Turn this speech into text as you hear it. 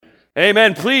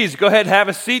Amen. Please go ahead, have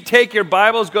a seat. Take your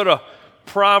Bibles, go to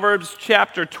Proverbs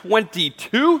chapter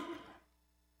 22.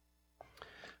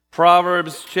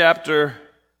 Proverbs chapter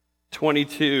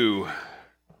 22.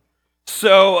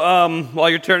 So while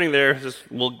you're turning there,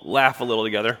 we'll laugh a little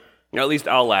together. Or at least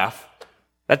I'll laugh.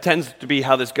 That tends to be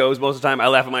how this goes most of the time. I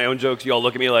laugh at my own jokes. You all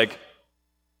look at me like,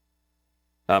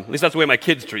 at least that's the way my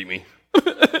kids treat me.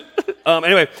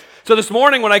 Anyway, so this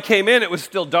morning when I came in, it was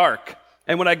still dark.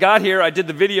 And when I got here, I did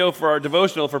the video for our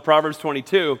devotional for Proverbs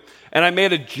 22, and I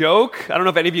made a joke. I don't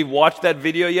know if any of you watched that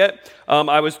video yet.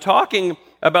 I was talking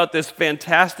about this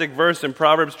fantastic verse in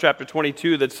Proverbs chapter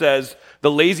 22 that says,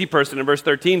 the lazy person in verse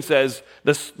 13 says,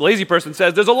 this lazy person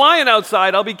says, there's a lion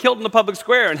outside, I'll be killed in the public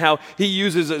square, and how he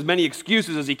uses as many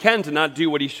excuses as he can to not do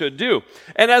what he should do.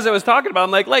 And as I was talking about,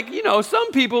 I'm like,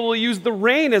 some people will use the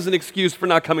rain as an excuse for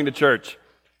not coming to church.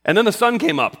 And then the sun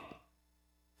came up.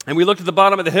 And we looked at the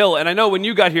bottom of the hill, and I know when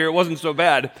you got here, it wasn't so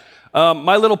bad.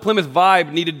 My little Plymouth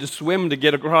Vibe needed to swim to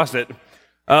get across it.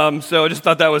 So I just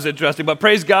thought that was interesting. But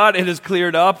praise God, it has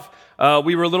cleared up.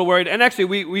 We were a little worried. And actually,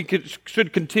 we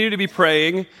should continue to be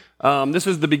praying. This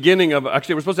is the beginning of,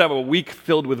 actually, we're supposed to have a week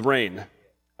filled with rain.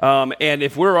 And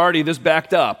if we're already this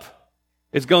backed up,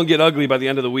 it's going to get ugly by the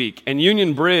end of the week. And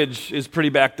Union Bridge is pretty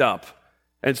backed up.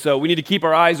 And so we need to keep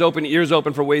our eyes open, ears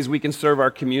open for ways we can serve our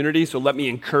community. So let me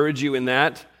encourage you in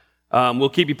that. We'll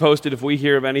keep you posted if we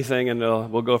hear of anything, and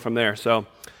we'll go from there. So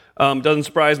doesn't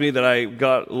surprise me that I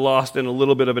got lost in a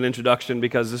little bit of an introduction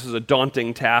because this is a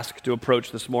daunting task to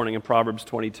approach this morning in Proverbs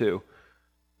 22.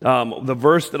 The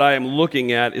verse that I am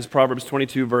looking at is Proverbs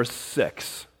 22, verse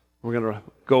 6. We're going to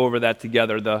go over that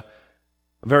together, the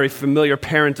very familiar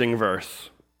parenting verse.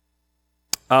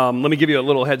 Let me give you a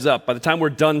little heads up. By the time we're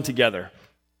done together,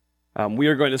 we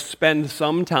are going to spend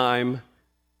some time,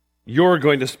 you're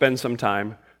going to spend some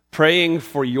time, praying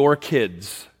for your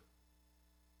kids.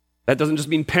 That doesn't just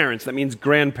mean parents, that means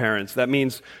grandparents. That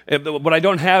means, when I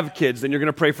don't have kids, then you're going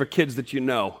to pray for kids that you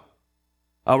know.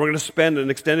 We're going to spend an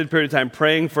extended period of time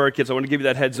praying for our kids. I want to give you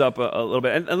that heads up a little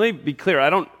bit. And let me be clear, I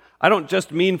don't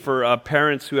just mean for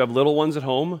parents who have little ones at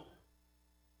home.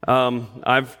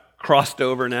 I've crossed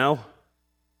over now.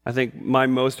 I think my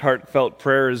most heartfelt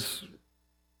prayers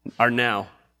are now.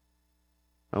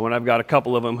 When I've got a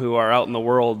couple of them who are out in the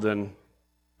world and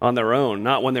on their own,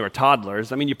 not when they were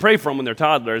toddlers. I mean, you pray for them when they're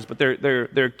toddlers, but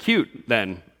they're cute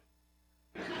then.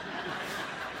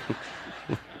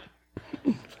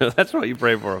 That's why you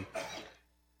pray for them.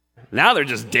 Now they're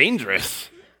just dangerous.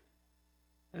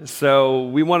 So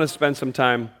we want to spend some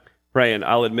time praying.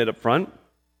 I'll admit up front,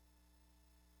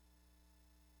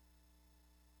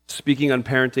 speaking on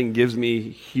parenting gives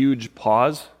me huge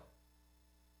pause.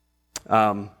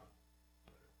 Because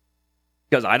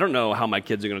I don't know how my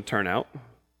kids are going to turn out.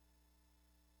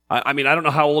 I mean, I don't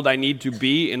know how old I need to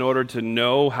be in order to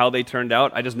know how they turned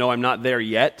out. I just know I'm not there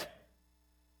yet.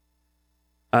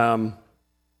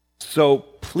 So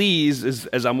please,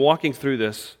 as I'm walking through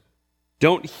this,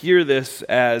 don't hear this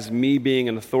as me being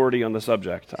an authority on the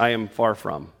subject. I am far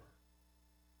from.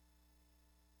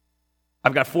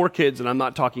 I've got 4 kids, and I'm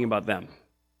not talking about them.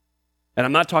 And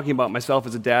I'm not talking about myself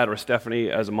as a dad or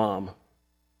Stephanie as a mom.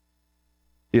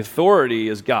 The authority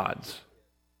is God's.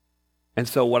 And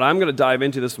so what I'm going to dive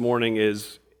into this morning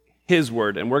is His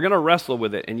Word, and we're going to wrestle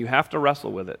with it, and you have to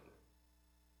wrestle with it.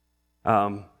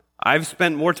 I've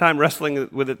spent more time wrestling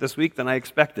with it this week than I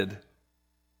expected,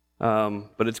 but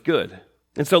it's good.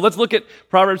 And so let's look at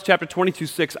Proverbs chapter 22,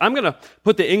 6. I'm going to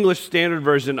put the English Standard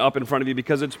Version up in front of you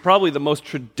because it's probably the most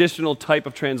traditional type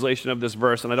of translation of this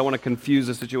verse, and I don't want to confuse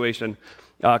the situation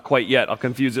quite yet. I'll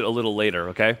confuse it a little later,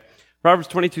 okay? Proverbs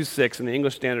 22, 6 in the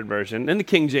English Standard Version, and the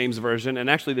King James Version, and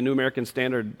actually the New American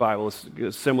Standard Bible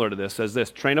is similar to this, says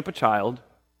this: train up a child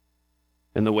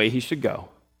in the way he should go,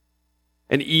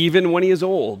 and even when he is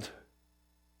old,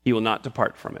 he will not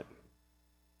depart from it.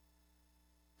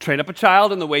 Train up a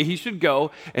child in the way he should go,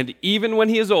 and even when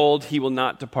he is old, he will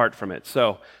not depart from it.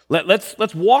 So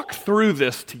let's walk through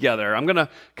this together. I'm going to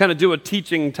kind of do a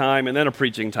teaching time and then a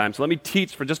preaching time. So let me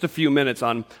teach for just a few minutes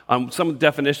on some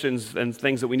definitions and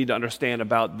things that we need to understand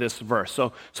about this verse.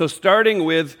 So starting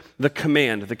with the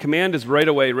command. The command is right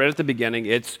away, right at the beginning.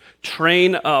 It's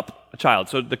train up a child.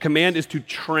 So the command is to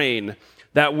train.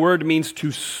 That word means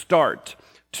to start,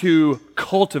 to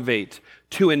cultivate,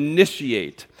 to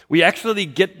initiate. We actually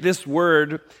get this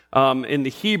word in the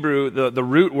Hebrew, the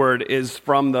root word is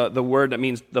from the word that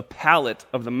means the palate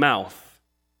of the mouth.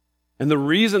 And the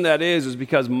reason that is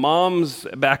because moms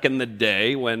back in the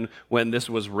day when this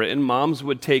was written, moms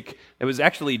would take, it was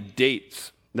actually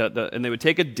dates, And they would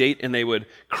take a date and they would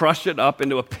crush it up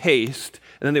into a paste,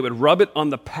 and then they would rub it on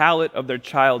the palate of their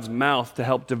child's mouth to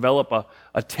help develop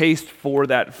a taste for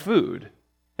that food.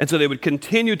 And so they would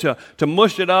continue to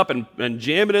mush it up and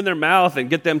jam it in their mouth and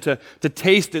get them to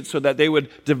taste it so that they would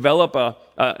develop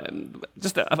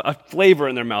a flavor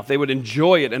in their mouth. They would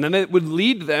enjoy it, and then it would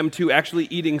lead them to actually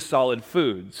eating solid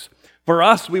foods. For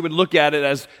us, we would look at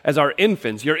it as our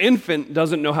infants. Your infant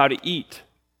doesn't know how to eat.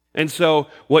 And so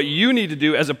what you need to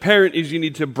do as a parent is you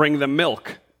need to bring them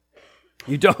milk.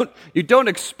 You don't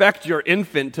expect your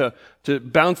infant to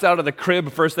bounce out of the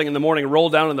crib first thing in the morning, roll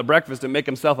down on the breakfast, and make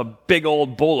himself a big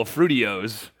old bowl of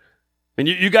Fruitios. And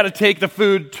you got to take the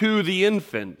food to the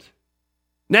infant.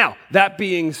 Now, that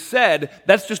being said,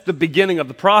 that's just the beginning of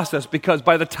the process, because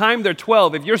by the time they're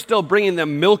 12, if you're still bringing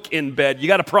them milk in bed, you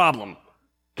got a problem.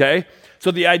 Okay?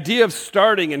 So the idea of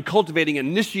starting and cultivating,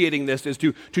 initiating this is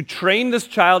to train this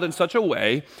child in such a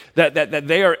way that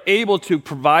they are able to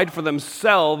provide for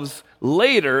themselves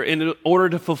later in order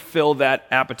to fulfill that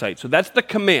appetite. So that's the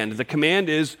command. The command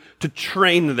is to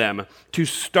train them, to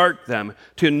start them,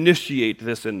 to initiate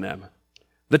this in them.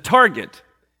 The target,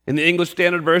 in the English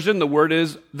Standard Version, the word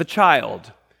is the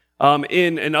child.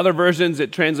 In other versions,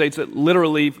 it translates it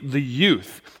literally the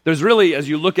youth. There's really, as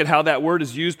you look at how that word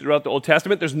is used throughout the Old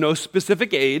Testament, there's no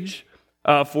specific age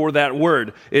for that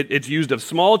word. It's used of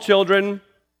small children,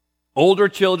 older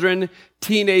children,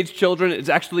 teenage children. It's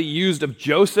actually used of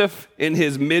Joseph in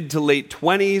his mid to late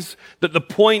 20s. The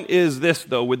point is this,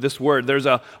 though, with this word. There's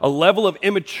a level of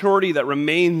immaturity that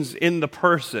remains in the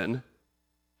person,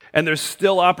 and there's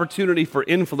still opportunity for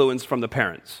influence from the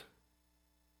parents.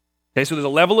 Okay, so there's a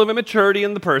level of immaturity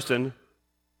in the person,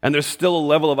 and there's still a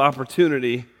level of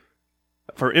opportunity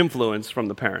for influence from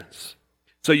the parents.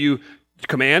 So you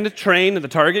command, train, at the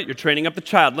target, you're training up the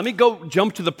child. Let me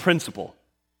jump to the principle.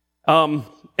 And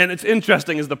it's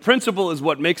interesting, is the principle is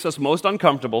what makes us most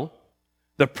uncomfortable.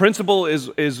 The principle is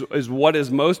what is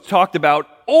most talked about,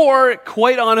 or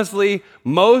quite honestly,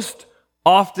 most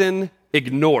often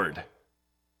ignored.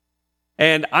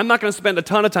 And I'm not going to spend a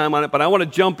ton of time on it, but I want to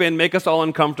jump in, make us all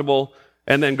uncomfortable,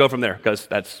 and then go from there, because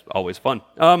that's always fun.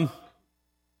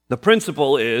 The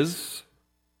principle is,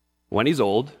 when he's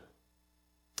old,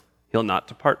 he'll not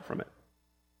depart from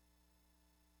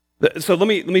it. So let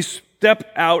me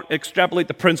step out, extrapolate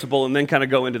the principle, and then kind of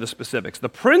go into the specifics. The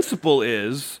principle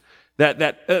is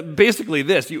that basically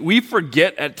this. We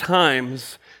forget at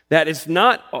times that it's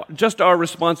not just our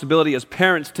responsibility as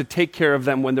parents to take care of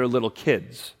them when they're little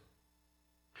kids.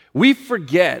 We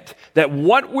forget that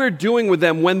what we're doing with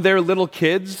them when they're little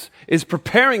kids is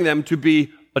preparing them to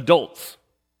be adults.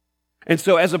 And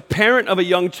so as a parent of a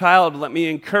young child, let me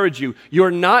encourage you, you're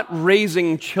not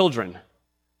raising children,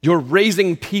 you're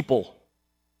raising people.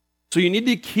 So you need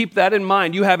to keep that in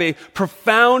mind. You have a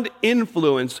profound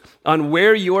influence on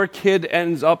where your kid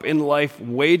ends up in life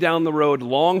way down the road,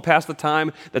 long past the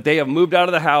time that they have moved out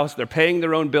of the house, they're paying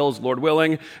their own bills, Lord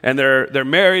willing, and they're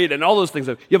married and all those things.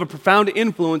 You have a profound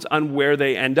influence on where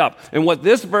they end up. And what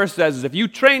this verse says is if you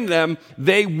train them,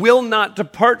 they will not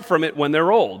depart from it when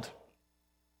they're old.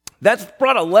 That's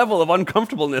brought a level of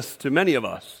uncomfortableness to many of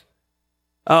us.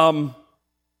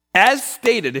 As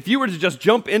stated, if you were to just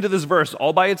jump into this verse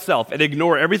all by itself and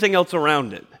ignore everything else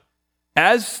around it,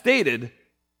 as stated,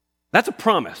 that's a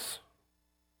promise.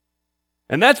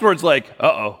 And that's where it's like,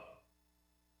 so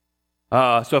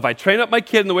if I train up my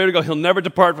kid in the way to go, he'll never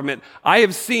depart from it. I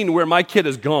have seen where my kid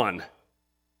has gone.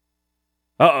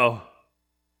 And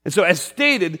so as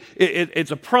stated,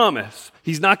 it's a promise.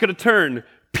 He's not going to turn,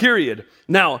 period.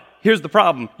 Now, here's the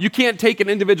problem. You can't take an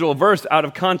individual verse out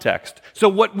of context. So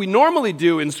what we normally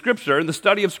do in Scripture, in the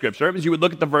study of Scripture, is you would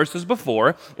look at the verses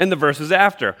before and the verses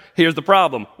after. Here's the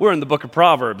problem. We're in the book of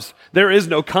Proverbs. There is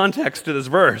no context to this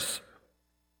verse.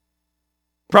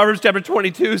 Proverbs chapter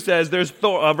 22 says, verse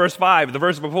 5, the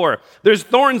verse before, there's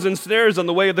thorns and snares on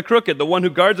the way of the crooked. The one who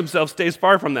guards himself stays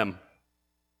far from them.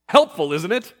 Helpful,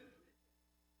 isn't it?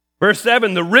 Verse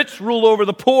 7, the rich rule over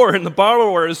the poor, and the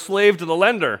borrower is slave to the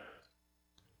lender.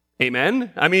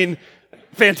 Amen? I mean,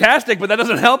 fantastic, but that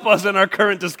doesn't help us in our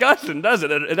current discussion, does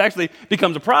it? It actually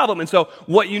becomes a problem. And so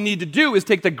what you need to do is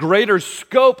take the greater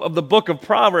scope of the book of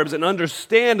Proverbs and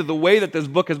understand the way that this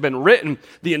book has been written,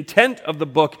 the intent of the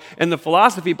book, and the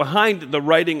philosophy behind the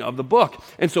writing of the book.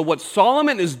 And so what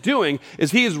Solomon is doing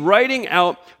is he is writing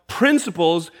out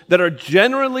principles that are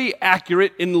generally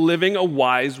accurate in living a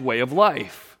wise way of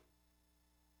life.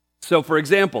 So, for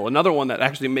example, another one that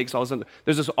actually makes all sense,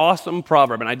 there's this awesome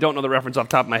proverb, and I don't know the reference off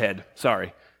the top of my head.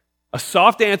 Sorry. A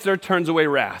soft answer turns away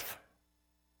wrath.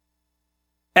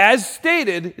 As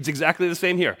stated, it's exactly the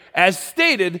same here. As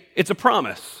stated, it's a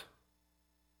promise.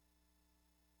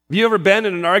 Have you ever been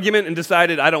in an argument and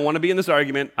decided, I don't want to be in this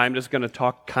argument, I'm just going to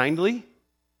talk kindly?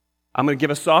 I'm going to give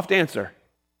a soft answer.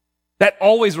 That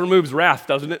always removes wrath,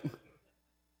 doesn't it?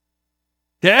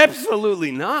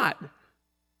 Absolutely not.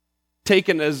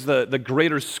 Taken as the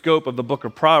greater scope of the book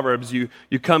of Proverbs, you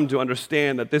come to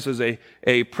understand that this is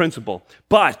a principle.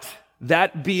 But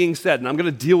that being said, and I'm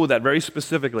going to deal with that very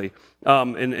specifically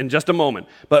in just a moment,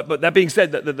 but that being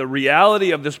said, the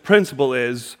reality of this principle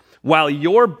is, while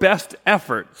your best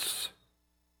efforts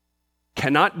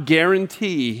cannot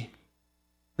guarantee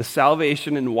the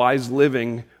salvation and wise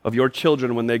living of your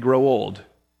children when they grow old,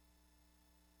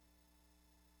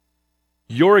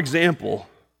 your example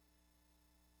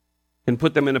can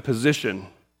put them in a position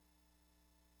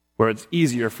where it's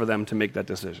easier for them to make that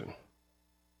decision.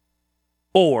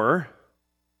 Or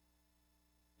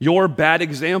your bad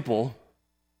example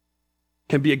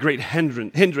can be a great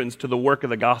hindrance to the work of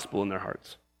the gospel in their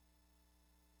hearts.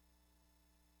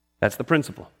 That's the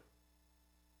principle.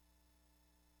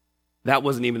 That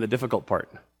wasn't even the difficult part.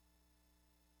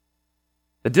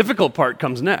 The difficult part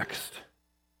comes next.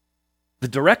 The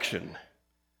direction.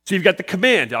 So you've got the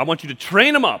command. I want you to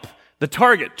train them up. The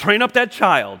target, train up that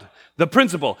child. The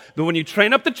principle, that when you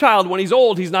train up the child, when he's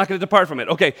old, he's not going to depart from it.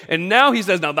 Okay, and now he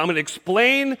says, now I'm going to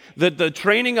explain the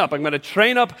training up. I'm going to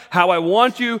train up how I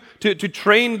want you to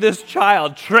train this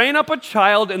child. Train up a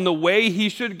child in the way he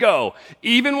should go.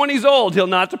 Even when he's old, he'll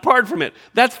not depart from it.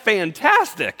 That's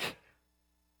fantastic.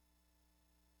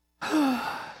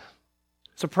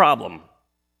 It's a problem.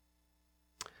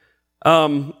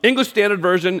 English Standard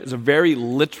Version is a very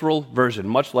literal version,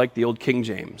 much like the old King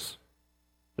James.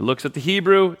 It looks at the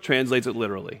Hebrew, translates it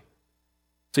literally.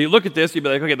 So you look at this, you'd be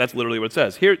like, okay, that's literally what it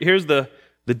says. Here's the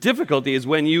difficulty is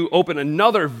when you open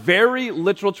another very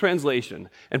literal translation,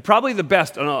 and probably the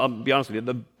best, and I'll be honest with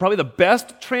you, probably the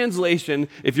best translation,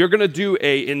 if you're going to do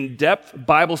a in-depth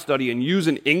Bible study and use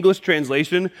an English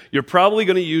translation, you're probably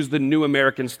going to use the New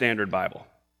American Standard Bible.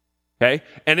 Okay?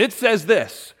 And it says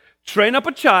this, train up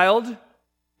a child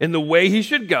in the way he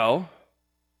should go,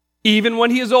 even when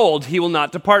he is old, he will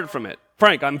not depart from it.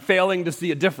 Frank, I'm failing to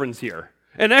see a difference here.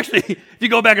 And actually, if you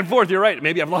go back and forth, you're right.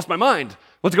 Maybe I've lost my mind.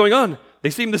 What's going on? They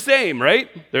seem the same, right?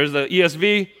 There's the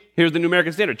ESV, here's the New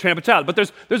American Standard, train up a child. But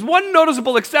there's one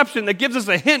noticeable exception that gives us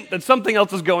a hint that something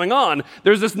else is going on.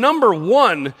 There's this number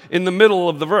 1 in the middle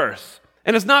of the verse.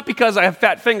 And it's not because I have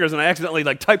fat fingers and I accidentally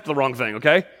typed the wrong thing,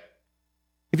 okay?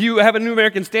 If you have a New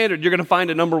American Standard, you're going to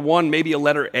find a number 1, maybe a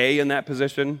letter A in that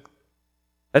position.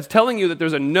 That's telling you that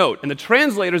there's a note. And the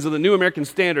translators of the New American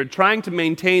Standard, trying to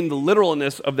maintain the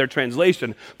literalness of their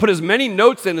translation, put as many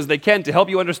notes in as they can to help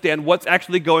you understand what's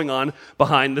actually going on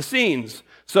behind the scenes.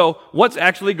 So what's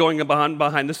actually going on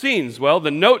behind the scenes? Well, the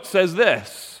note says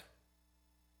this.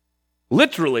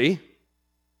 Literally,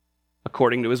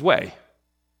 according to his way.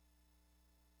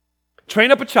 Train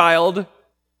up a child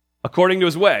according to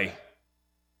his way.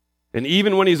 And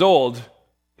even when he's old,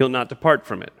 he'll not depart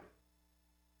from it.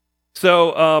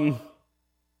 So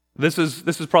this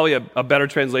is probably a better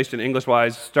translation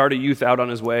English-wise. Start a youth out on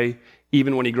his way.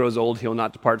 Even when he grows old, he'll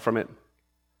not depart from it.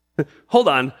 Hold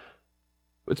on.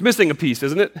 It's missing a piece,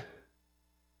 isn't it?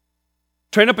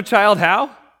 Train up a child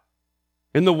how?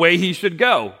 In the way he should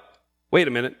go. Wait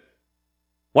a minute.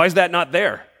 Why is that not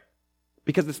there?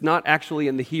 Because it's not actually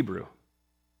in the Hebrew.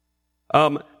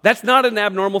 That's not an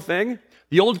abnormal thing.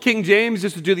 The old King James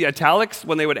used to do the italics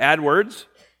when they would add words.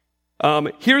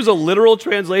 Here's a literal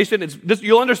translation.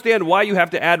 You'll understand why you have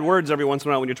to add words every once in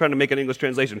a while when you're trying to make an English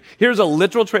translation. Here's a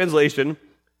literal translation.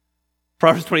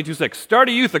 Proverbs 22:6. Start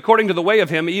a youth according to the way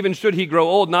of him, even should he grow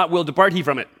old, not will depart he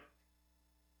from it.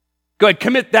 Go ahead,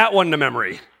 commit that one to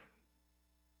memory.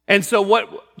 And so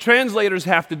what translators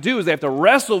have to do is they have to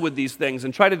wrestle with these things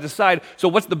and try to decide, so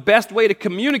what's the best way to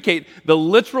communicate the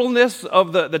literalness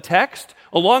of the text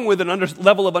along with an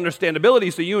level of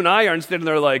understandability so you and I aren't sitting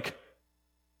there like,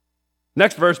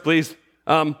 next verse, please.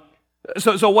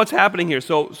 So what's happening here?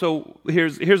 So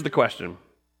here's the question.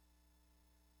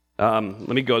 Let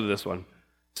me go to this one.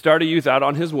 Start a youth out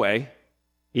on his way.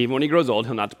 Even when he grows old,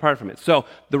 he'll not depart from it. So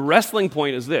the wrestling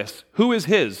point is this. Who is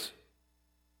his?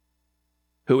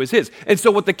 Who is his? And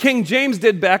so what the King James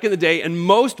did back in the day, and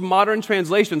most modern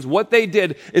translations, what they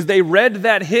did is they read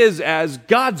that his as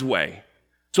God's way.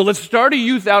 So let's start a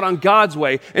youth out on God's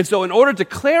way. And so in order to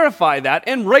clarify that,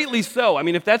 and rightly so, I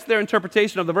mean, if that's their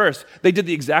interpretation of the verse, they did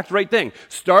the exact right thing.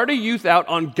 Start a youth out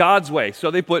on God's way. So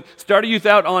they put, start a youth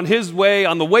out on his way,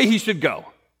 on the way he should go.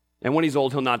 And when he's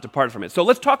old, he'll not depart from it. So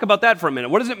let's talk about that for a minute.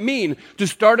 What does it mean to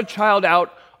start a child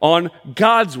out on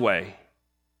God's way?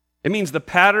 It means the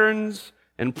patterns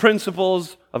and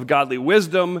principles of godly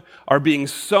wisdom are being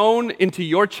sown into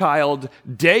your child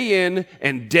day in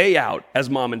and day out as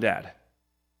mom and dad.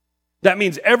 That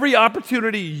means every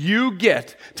opportunity you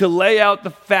get to lay out the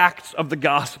facts of the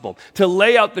gospel, to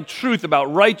lay out the truth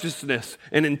about righteousness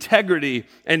and integrity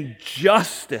and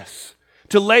justice,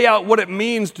 to lay out what it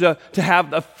means to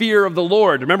have the fear of the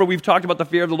Lord. Remember, we've talked about the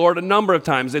fear of the Lord a number of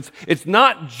times. It's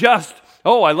not just,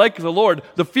 oh, I like the Lord.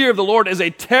 The fear of the Lord is a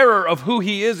terror of who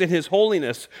he is in his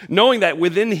holiness, knowing that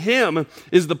within him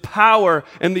is the power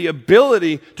and the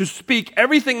ability to speak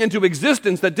everything into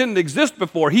existence that didn't exist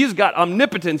before. He's got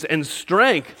omnipotence and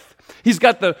strength. He's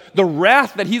got the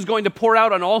wrath that he's going to pour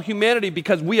out on all humanity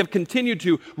because we have continued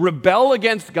to rebel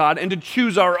against God and to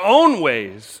choose our own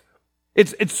ways.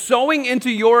 It's sowing into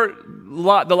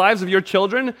the lives of your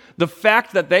children the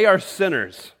fact that they are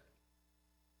sinners.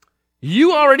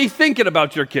 You already thinking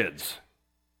about your kids.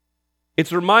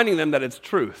 It's reminding them that it's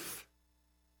truth.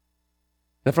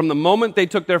 That from the moment they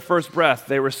took their first breath,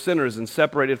 they were sinners and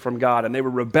separated from God, and they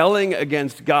were rebelling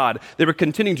against God. They were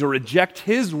continuing to reject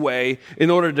his way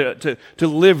in order to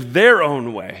live their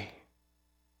own way.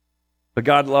 But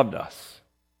God loved us.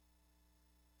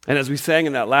 And as we sang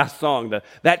in that last song,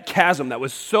 that chasm that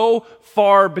was so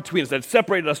far between us, that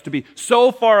separated us to be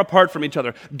so far apart from each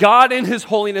other, God in his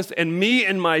holiness and me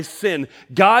in my sin,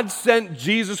 God sent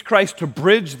Jesus Christ to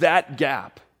bridge that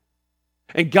gap.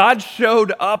 And God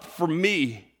showed up for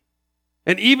me.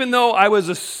 And even though I was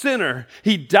a sinner,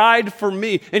 he died for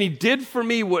me. And he did for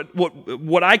me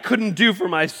what I couldn't do for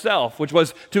myself, which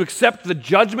was to accept the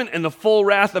judgment and the full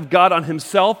wrath of God on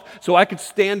himself so I could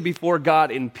stand before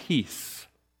God in peace.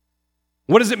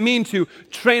 What does it mean to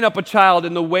train up a child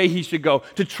in the way he should go?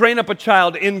 To train up a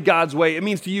child in God's way. It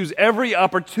means to use every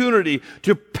opportunity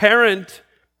to parent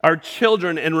our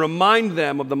children and remind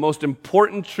them of the most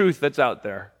important truth that's out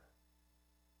there.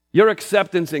 Your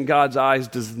acceptance in God's eyes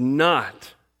does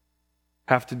not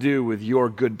have to do with your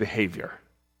good behavior.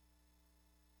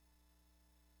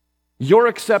 Your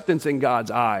acceptance in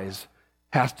God's eyes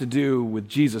has to do with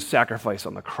Jesus' sacrifice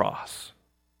on the cross.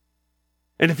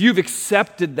 And if you've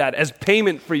accepted that as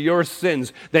payment for your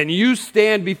sins, then you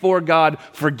stand before God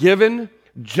forgiven,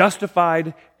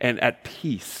 justified, and at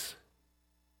peace.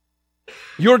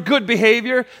 Your good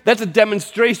behavior, that's a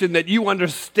demonstration that you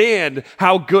understand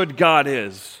how good God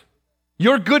is.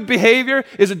 Your good behavior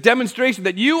is a demonstration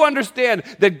that you understand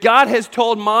that God has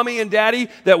told mommy and daddy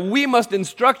that we must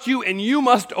instruct you and you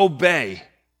must obey.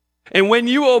 And when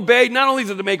you obey, not only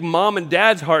does it make mom and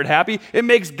dad's heart happy, it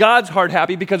makes God's heart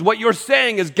happy because what you're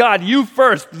saying is, God, you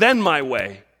first, then my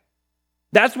way.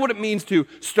 That's what it means to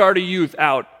start a youth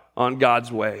out on God's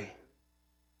way.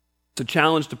 It's a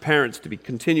challenge to parents to be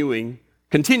continually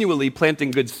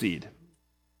planting good seed.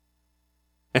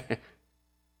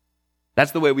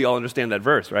 That's the way we all understand that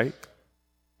verse, right?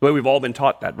 The way we've all been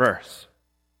taught that verse.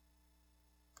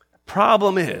 The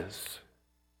problem is,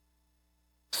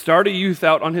 start a youth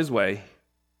out on his way.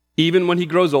 Even when he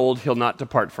grows old, he'll not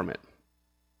depart from it.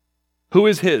 Who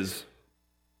is his?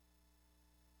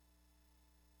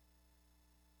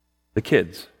 The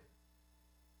kids.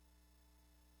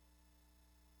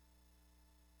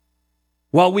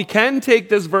 While we can take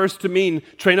this verse to mean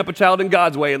train up a child in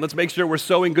God's way and let's make sure we're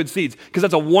sowing good seeds, because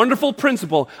that's a wonderful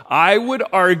principle, I would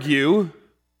argue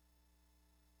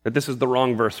that this is the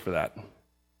wrong verse for that.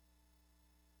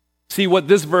 See, what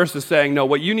this verse is saying, no,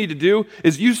 what you need to do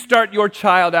is you start your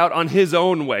child out on his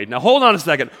own way. Now, hold on a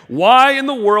second. Why in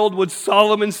the world would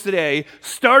Solomon today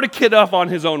start a kid off on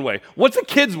his own way? What's a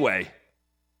kid's way?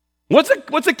 What's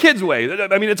a kid's way?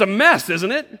 I mean, it's a mess,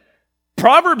 isn't it?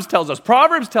 Proverbs tells us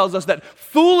that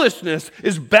foolishness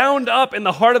is bound up in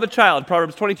the heart of the child.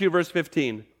 Proverbs 22, verse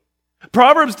 15.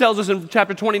 Proverbs tells us in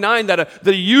chapter 29 that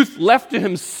the youth left to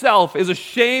himself is a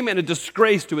shame and a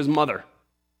disgrace to his mother.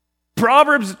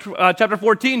 Proverbs chapter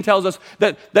 14 tells us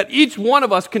that each one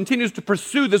of us continues to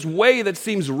pursue this way that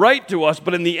seems right to us,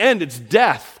 but in the end it's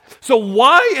death. So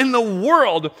why in the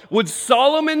world would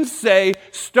Solomon say,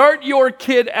 start your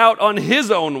kid out on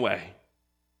his own way?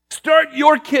 Start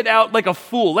your kid out like a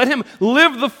fool. Let him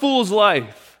live the fool's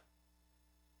life.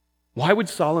 Why would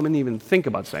Solomon even think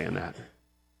about saying that?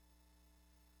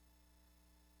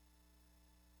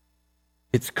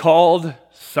 It's called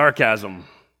sarcasm.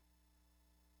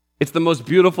 It's the most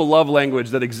beautiful love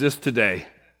language that exists today.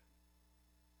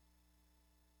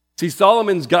 See,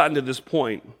 Solomon's gotten to this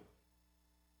point,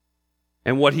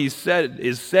 and what he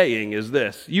saying is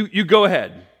this. You go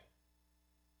ahead.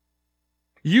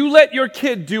 You let your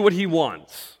kid do what he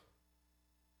wants.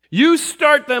 You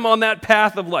start them on that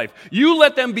path of life. You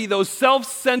let them be those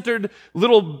self-centered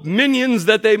little minions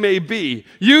that they may be.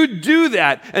 You do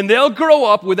that, and they'll grow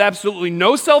up with absolutely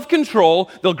no self-control.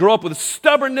 They'll grow up with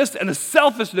stubbornness and a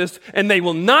selfishness, and they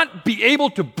will not be able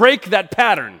to break that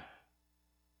pattern.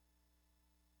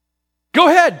 Go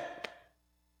ahead.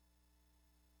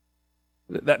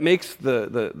 That makes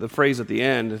the phrase at the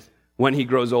end, when he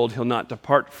grows old, he'll not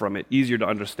depart from it, easier to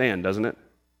understand, doesn't it?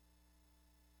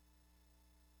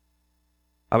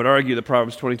 I would argue that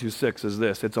Proverbs 22:6 is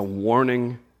this. It's a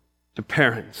warning to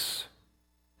parents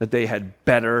that they had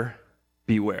better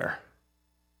beware.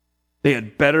 They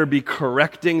had better be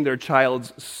correcting their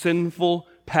child's sinful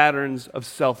patterns of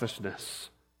selfishness,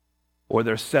 or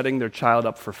they're setting their child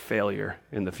up for failure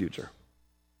in the future.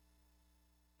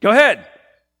 Go ahead.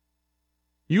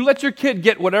 You let your kid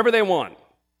get whatever they want.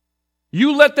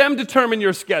 You let them determine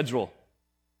your schedule.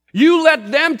 You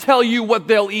let them tell you what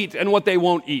they'll eat and what they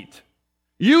won't eat.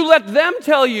 You let them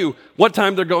tell you what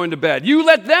time they're going to bed. You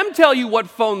let them tell you what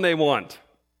phone they want.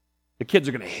 The kids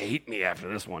are going to hate me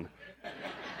after this one.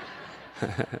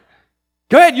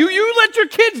 Go ahead, you let your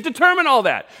kids determine all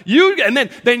that. And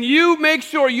then you make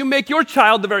sure you make your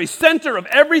child the very center of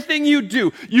everything you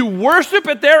do. You worship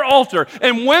at their altar,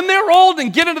 and when they're old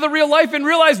and get into the real life and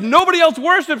realize nobody else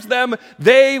worships them,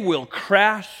 they will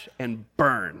crash and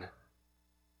burn.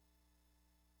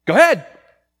 Go ahead.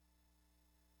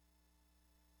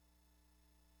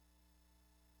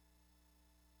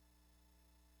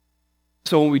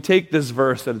 So when we take this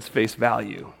verse at its face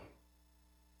value,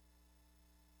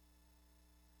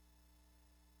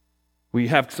 we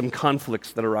have some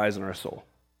conflicts that arise in our soul,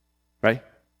 right?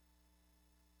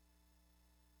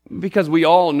 Because we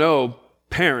all know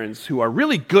parents who are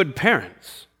really good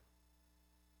parents,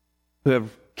 who have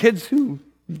kids who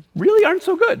really aren't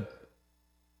so good.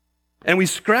 And we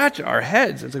scratch our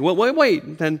heads and say, well,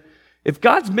 wait, then if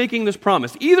God's making this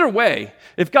promise, either way,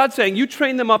 if God's saying you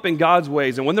train them up in God's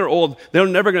ways and when they're old, they're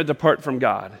never going to depart from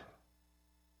God.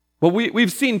 Well,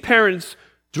 we've seen parents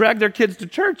drag their kids to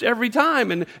church every time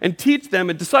and teach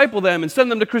them and disciple them and send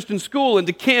them to Christian school and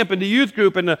to camp and to youth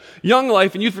group and to Young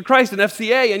Life and Youth for Christ and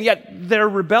FCA, and yet they're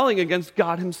rebelling against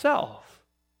God himself.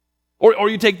 Or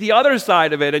you take the other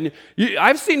side of it, and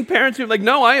I've seen parents who are like,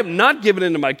 no, I am not giving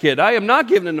in to my kid. I am not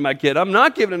giving in to my kid. I'm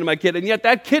not giving in to my kid, and yet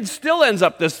that kid still ends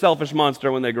up this selfish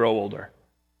monster when they grow older.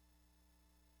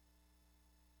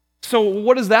 So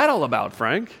what is that all about,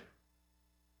 Frank?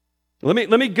 Let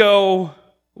me go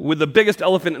with the biggest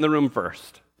elephant in the room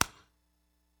first.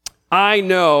 I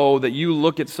know that you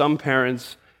look at some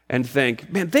parents and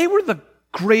think, man, they were the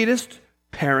greatest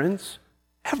parents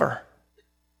ever.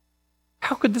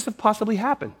 How could this have possibly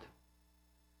happened?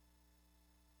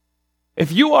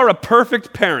 If you are a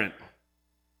perfect parent,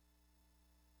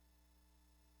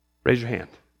 raise your hand.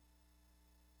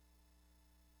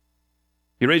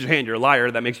 If you raise your hand, you're a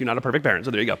liar. That makes you not a perfect parent.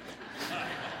 So there you go.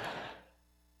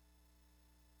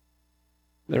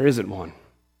 There isn't one.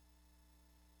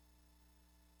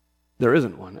 There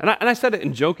isn't one. And I said it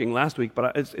in joking last week,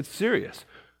 but it's serious.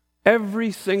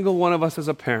 Every single one of us as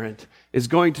a parent is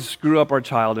going to screw up our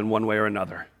child in one way or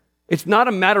another. It's not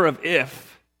a matter of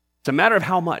if, it's a matter of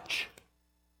how much.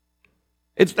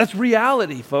 That's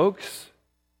reality, folks.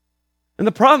 And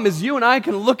the problem is you and I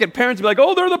can look at parents and be like,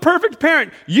 oh, they're the perfect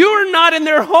parent. You're not in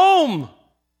their home.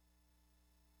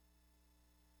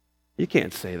 You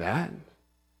can't say that.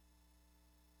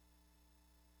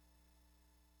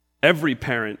 Every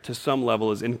parent, to some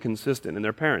level, is inconsistent in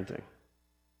their parenting.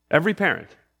 Every parent.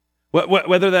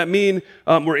 Whether that mean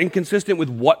we're inconsistent with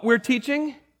what we're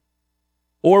teaching,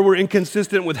 or we're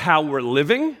inconsistent with how we're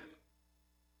living,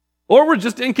 or we're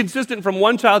just inconsistent from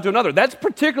one child to another. That's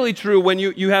particularly true when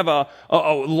you have a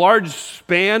large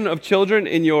span of children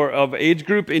of age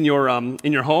group in your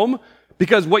home,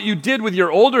 because what you did with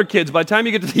your older kids, by the time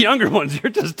you get to the younger ones,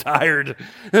 you're just tired.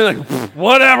 You're like,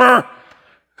 whatever.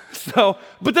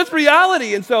 But that's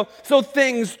reality, and so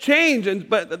things change.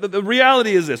 But the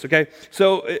reality is this, okay?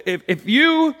 So if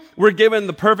you were given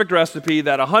the perfect recipe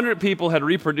that 100 people had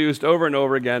reproduced over and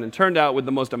over again and turned out with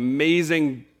the most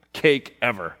amazing cake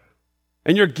ever,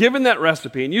 and you're given that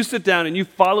recipe and you sit down and you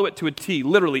follow it to a T,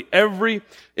 literally every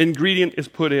ingredient is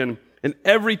put in and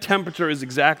every temperature is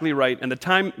exactly right and the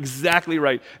time exactly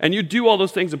right, and you do all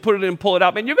those things and put it in and pull it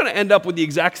out, and you're going to end up with the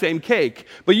exact same cake.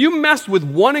 But you mess with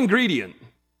one ingredient.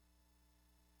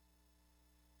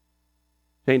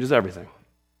 Changes everything.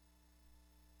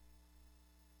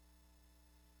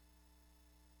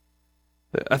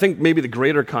 I think maybe the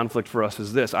greater conflict for us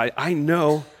is this. I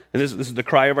know, and this is the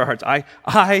cry of our hearts,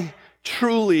 I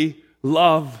truly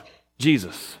love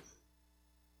Jesus.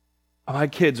 My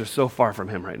kids are so far from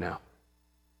him right now.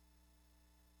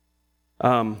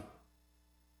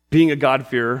 Being a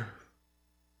God-fearer,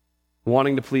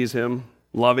 wanting to please him,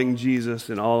 loving Jesus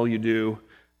in all you do,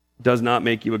 does not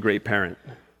make you a great parent.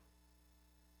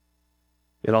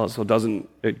 It also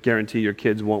doesn't guarantee your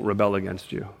kids won't rebel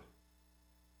against you.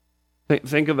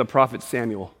 Think of the prophet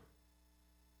Samuel.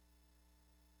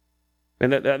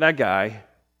 And that guy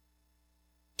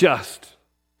just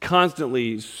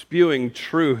constantly spewing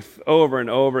truth over and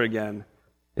over again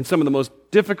in some of the most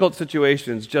difficult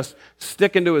situations, just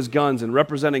sticking to his guns and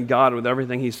representing God with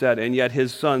everything he said. And yet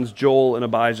his sons, Joel and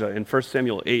Abijah, in 1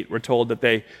 Samuel 8, were told that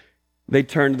they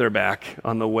turned their back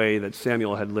on the way that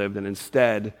Samuel had lived, and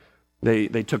instead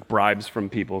they took bribes from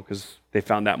people because they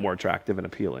found that more attractive and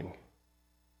appealing.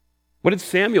 What did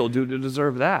Samuel do to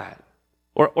deserve that?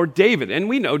 Or David? And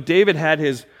we know David had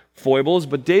his foibles,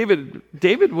 but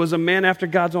David was a man after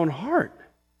God's own heart.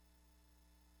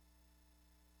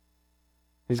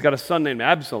 He's got a son named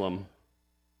Absalom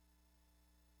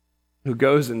who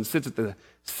goes and sits at the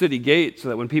city gate so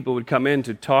that when people would come in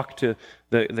to talk to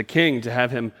the king to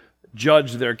have him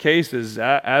judge their cases,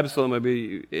 Absalom would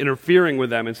be interfering with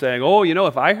them and saying, oh,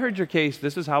 if I heard your case,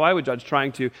 this is how I would judge,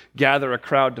 trying to gather a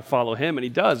crowd to follow him. And he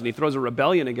does, and he throws a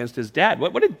rebellion against his dad.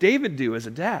 What did David do as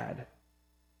a dad?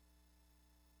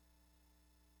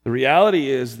 The reality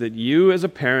is that you as a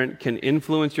parent can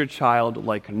influence your child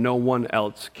like no one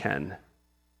else can.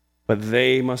 But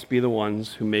they must be the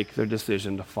ones who make their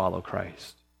decision to follow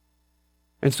Christ.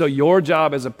 And so your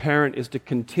job as a parent is to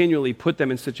continually put them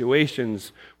in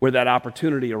situations where that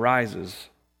opportunity arises.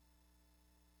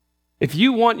 If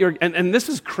you want and this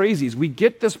is crazy, is we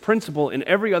get this principle in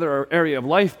every other area of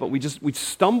life, but we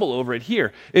stumble over it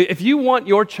here. If you want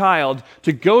your child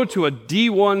to go to a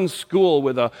D1 school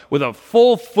with a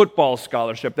full football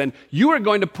scholarship, then you are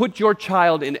going to put your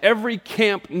child in every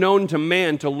camp known to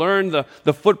man to learn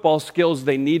the football skills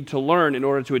they need to learn in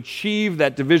order to achieve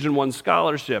that Division I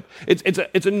scholarship.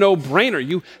 It's a no-brainer.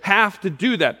 You have to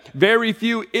do that. Very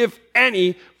few, if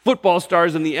any, football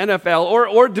stars in the NFL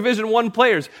or Division I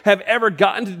players have ever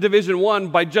gotten to Division I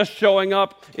by just showing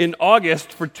up in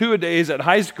August for 2 days at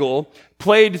high school,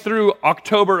 played through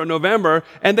October or November,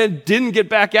 and then didn't get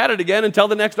back at it again until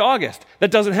the next August. That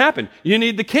doesn't happen. You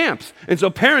need the camps. And so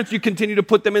parents, you continue to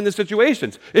put them in the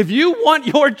situations. If you want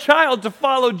your child to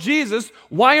follow Jesus,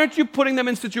 why aren't you putting them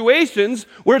in situations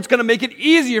where it's going to make it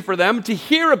easier for them to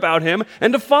hear about him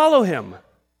and to follow him?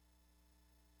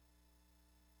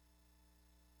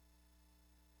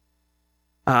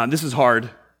 This is hard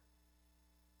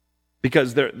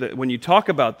because when you talk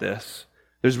about this,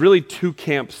 there's really two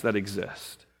camps that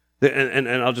exist. And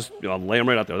I'll lay them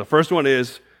right out there. The first one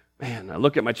is, man, I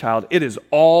look at my child, it is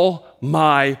all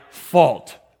my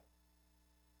fault.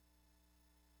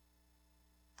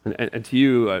 And to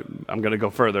you, I'm going to go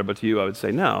further, but to you I would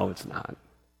say, no, it's not.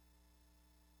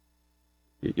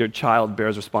 Your child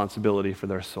bears responsibility for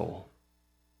their soul.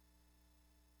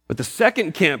 But the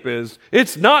second camp is,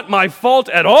 it's not my fault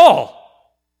at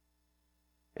all.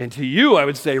 And to you, I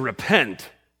would say, repent.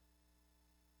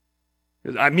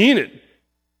 I mean it.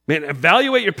 Man,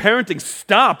 evaluate your parenting.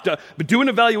 Stop. But do an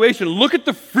evaluation. Look at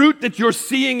the fruit that you're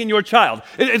seeing in your child.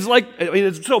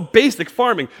 It's so basic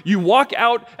farming. You walk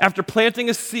out after planting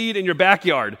a seed in your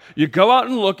backyard. You go out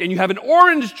and look, and you have an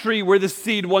orange tree where the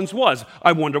seed once was.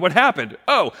 I wonder what happened.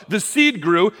 Oh, the seed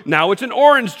grew. Now it's an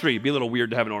orange tree. It'd be a little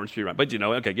weird to have an orange tree around, but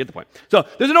okay, get the point. So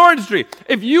there's an orange tree.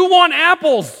 If you want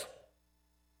apples,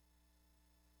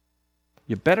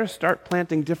 you better start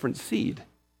planting different seed.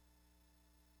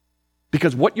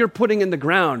 Because what you're putting in the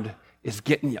ground is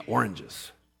getting you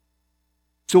oranges.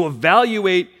 So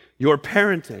evaluate your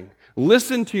parenting.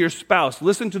 Listen to your spouse.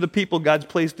 Listen to the people God's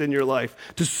placed in your life.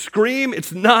 To scream,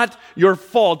 it's not your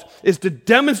fault, is to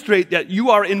demonstrate that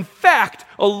you are, in fact,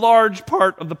 a large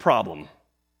part of the problem.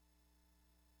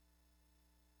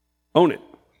 Own it.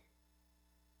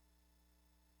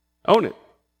 Own it.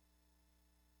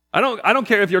 I don't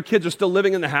care if your kids are still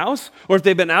living in the house or if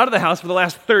they've been out of the house for the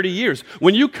last 30 years.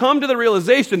 When you come to the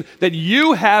realization that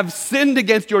you have sinned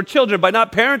against your children by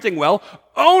not parenting well,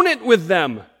 own it with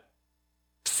them.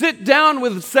 Sit down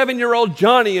with 7-year-old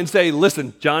Johnny and say,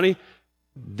 listen, Johnny,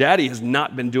 Daddy has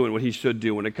not been doing what he should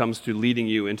do when it comes to leading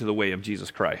you into the way of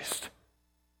Jesus Christ.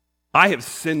 I have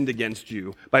sinned against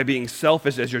you by being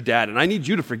selfish as your dad, and I need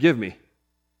you to forgive me.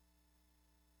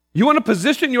 You want to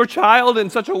position your child in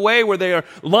such a way where they are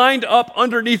lined up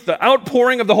underneath the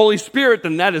outpouring of the Holy Spirit,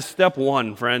 then that is step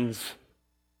one, friends.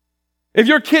 If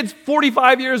your kid's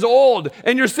 45 years old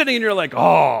and you're sitting and you're like,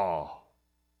 oh,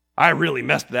 I really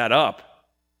messed that up,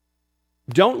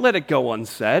 don't let it go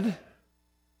unsaid.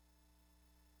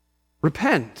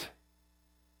 Repent.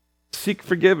 Seek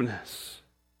forgiveness.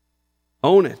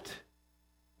 Own it.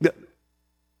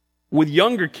 With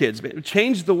younger kids,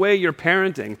 change the way you're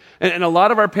parenting. And a lot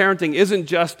of our parenting isn't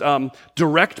just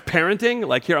direct parenting,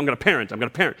 like here, I'm going to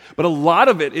parent. But a lot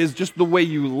of it is just the way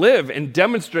you live and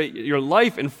demonstrate your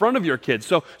life in front of your kids.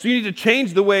 So you need to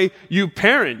change the way you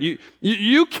parent.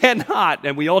 You cannot,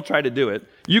 and we all try to do it,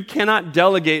 you cannot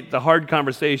delegate the hard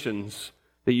conversations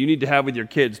that you need to have with your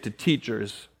kids to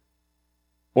teachers,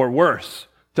 or worse,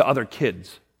 to other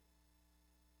kids.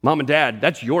 Mom and dad,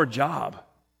 that's your job.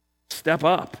 Step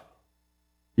up.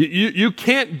 You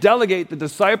can't delegate the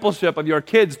discipleship of your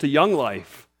kids to Young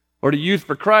Life or to Youth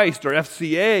for Christ or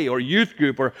FCA or youth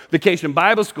group or Vacation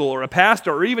Bible School or a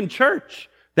pastor or even church.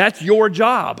 That's your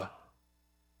job.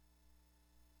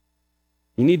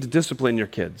 You need to discipline your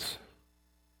kids.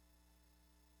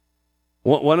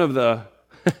 One of the...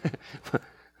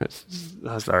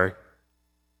 sorry.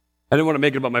 I didn't want to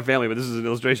make it about my family, but this is an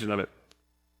illustration of it.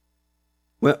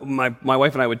 My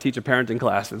wife and I would teach a parenting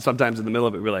class, and sometimes in the middle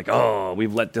of it, we'd be like, oh,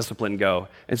 we've let discipline go.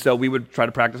 And so we would try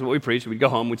to practice what we preach. We'd go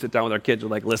home, we'd sit down with our kids,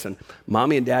 we're like, listen,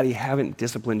 mommy and daddy haven't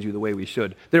disciplined you the way we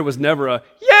should. There was never a,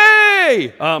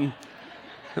 yay!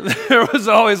 There was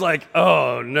always like,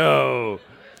 oh, no.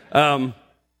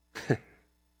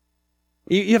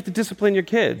 You have to discipline your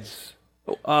kids.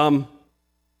 It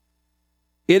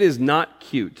is not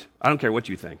cute. I don't care what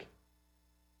you think.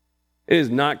 It is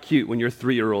not cute when your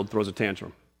 3-year-old throws a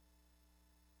tantrum.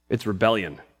 It's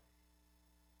rebellion.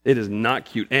 It is not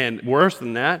cute. And worse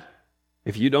than that,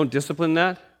 if you don't discipline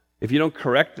that, if you don't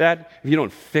correct that, if you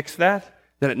don't fix that,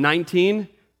 then at 19,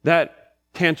 that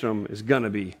tantrum is going to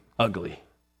be ugly.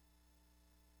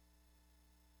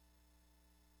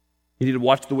 You need to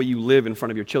watch the way you live in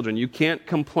front of your children. You can't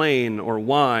complain or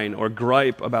whine or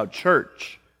gripe about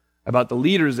church, about the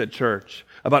leaders at church,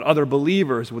 about other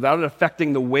believers without it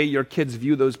affecting the way your kids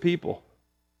view those people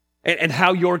and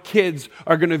how your kids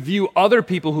are going to view other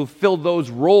people who fill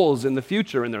those roles in the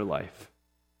future in their life.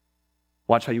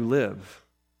 Watch how you live.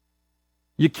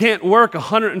 You can't work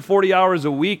 140 hours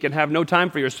a week and have no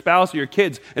time for your spouse or your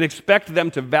kids and expect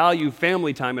them to value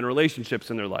family time and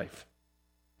relationships in their life.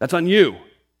 That's on you.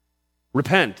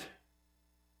 Repent.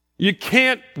 You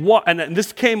can't, and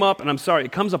this came up, and I'm sorry,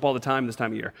 it comes up all the time this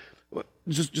time of year.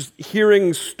 Just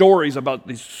hearing stories about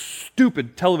these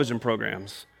stupid television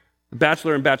programs,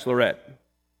 Bachelor and Bachelorette.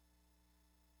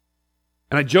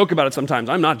 And I joke about it sometimes.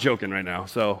 I'm not joking right now,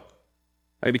 so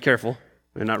I gotta be careful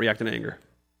and not react in anger.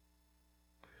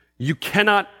 You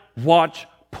cannot watch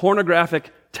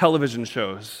pornographic television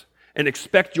shows and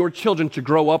expect your children to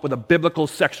grow up with a biblical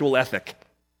sexual ethic.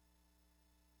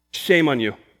 Shame on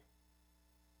you.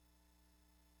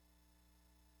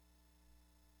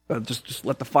 Just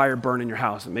let the fire burn in your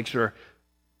house and make sure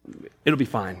it'll be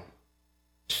fine.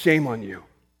 Shame on you.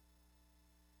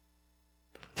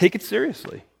 Take it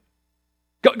seriously.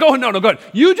 Go ahead.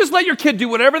 You just let your kid do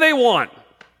whatever they want.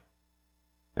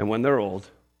 And when they're old,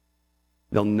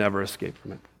 they'll never escape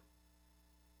from it.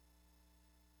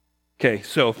 Okay,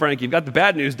 so Frank, you've got the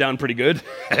bad news down pretty good.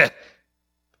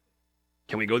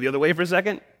 Can we go the other way for a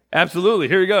second? Absolutely.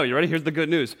 Here you go. You ready? Here's the good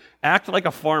news. Act like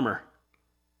a farmer.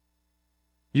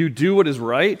 You do what is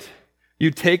right. You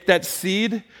take that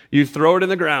seed, you throw it in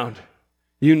the ground.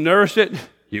 You nourish it.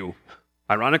 You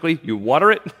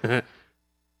water it.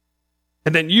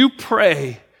 And then you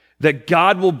pray that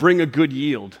God will bring a good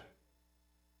yield.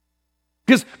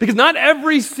 Because not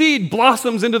every seed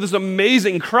blossoms into this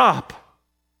amazing crop.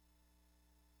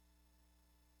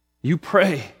 You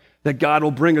pray that God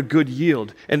will bring a good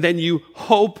yield. And then you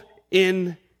hope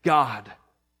in God.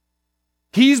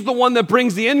 He's the one that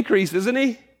brings the increase, isn't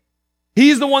he?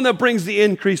 He's the one that brings the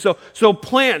increase. So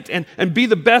plant and be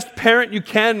the best parent you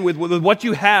can with what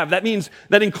you have. That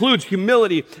includes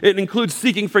humility. It includes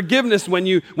seeking forgiveness when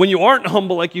you aren't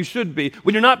humble like you should be,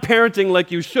 when you're not parenting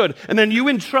like you should. And then you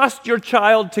entrust your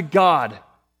child to God.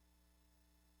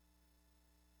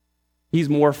 He's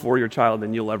more for your child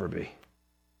than you'll ever be.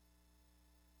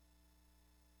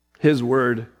 His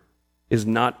word is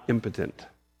not impotent,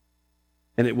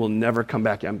 and it will never come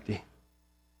back empty.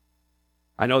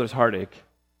 I know there's heartache.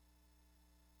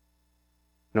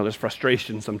 I know there's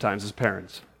frustration sometimes as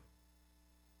parents.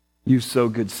 You sow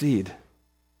good seed,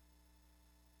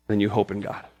 then you hope in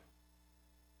God.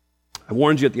 I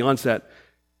warned you at the onset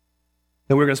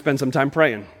that we're going to spend some time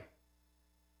praying.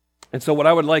 And so what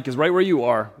I would like is right where you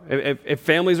are, if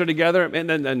families are together, and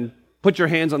then put your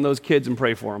hands on those kids and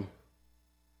pray for them.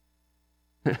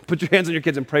 Put your hands on your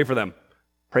kids and pray for them.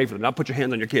 Pray for them. Not put your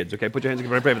hands on your kids, okay? Put your hands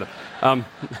on and pray for them.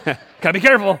 Gotta be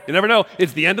careful. You never know.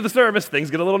 It's the end of the service.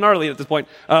 Things get a little gnarly at this point.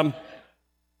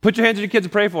 Put your hands on your kids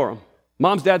and pray for them.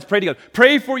 Moms, dads, pray together.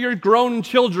 Pray for your grown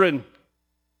children.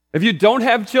 If you don't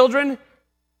have children,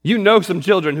 you know some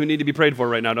children who need to be prayed for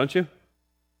right now, don't you?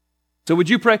 So would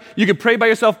you pray? You can pray by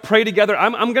yourself, pray together.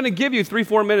 I'm going to give you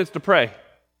 3-4 minutes to pray.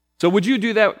 So would you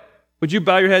do that? Would you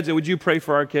bow your heads and would you pray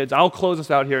for our kids? I'll close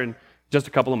us out here in just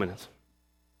a couple of minutes.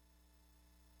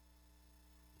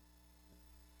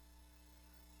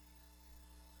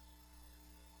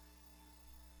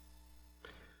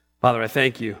 Father, I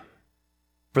thank you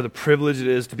for the privilege it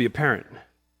is to be a parent.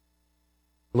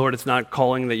 Lord, it's not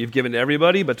calling that you've given to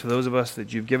everybody, but to those of us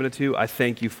that you've given it to, I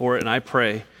thank you for it, and I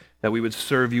pray that we would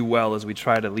serve you well as we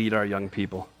try to lead our young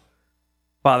people.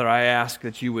 Father, I ask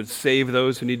that you would save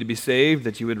those who need to be saved,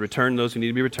 that you would return those who need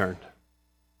to be returned.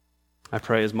 I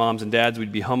pray as moms and dads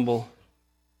we'd be humble,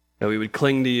 that we would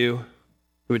cling to you,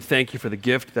 we would thank you for the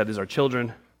gift that is our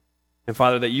children, and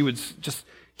Father, that you would just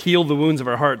heal the wounds of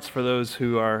our hearts for those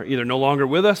who are either no longer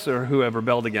with us or who have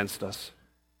rebelled against us.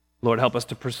 Lord, help us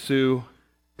to pursue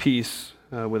peace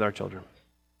with our children.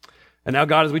 And now,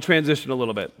 God, as we transition a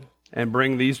little bit and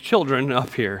bring these children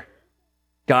up here,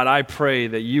 God, I pray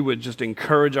that you would just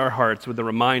encourage our hearts with the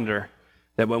reminder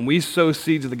that when we sow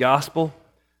seeds of the gospel,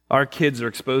 our kids are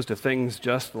exposed to things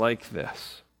just like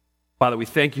this. Father, we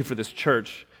thank you for this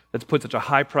church that's put such a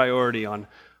high priority on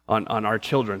our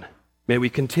children. May we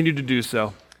continue to do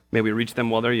so. May we reach them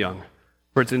while they're young.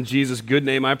 For it's in Jesus' good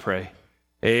name I pray.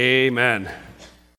 Amen.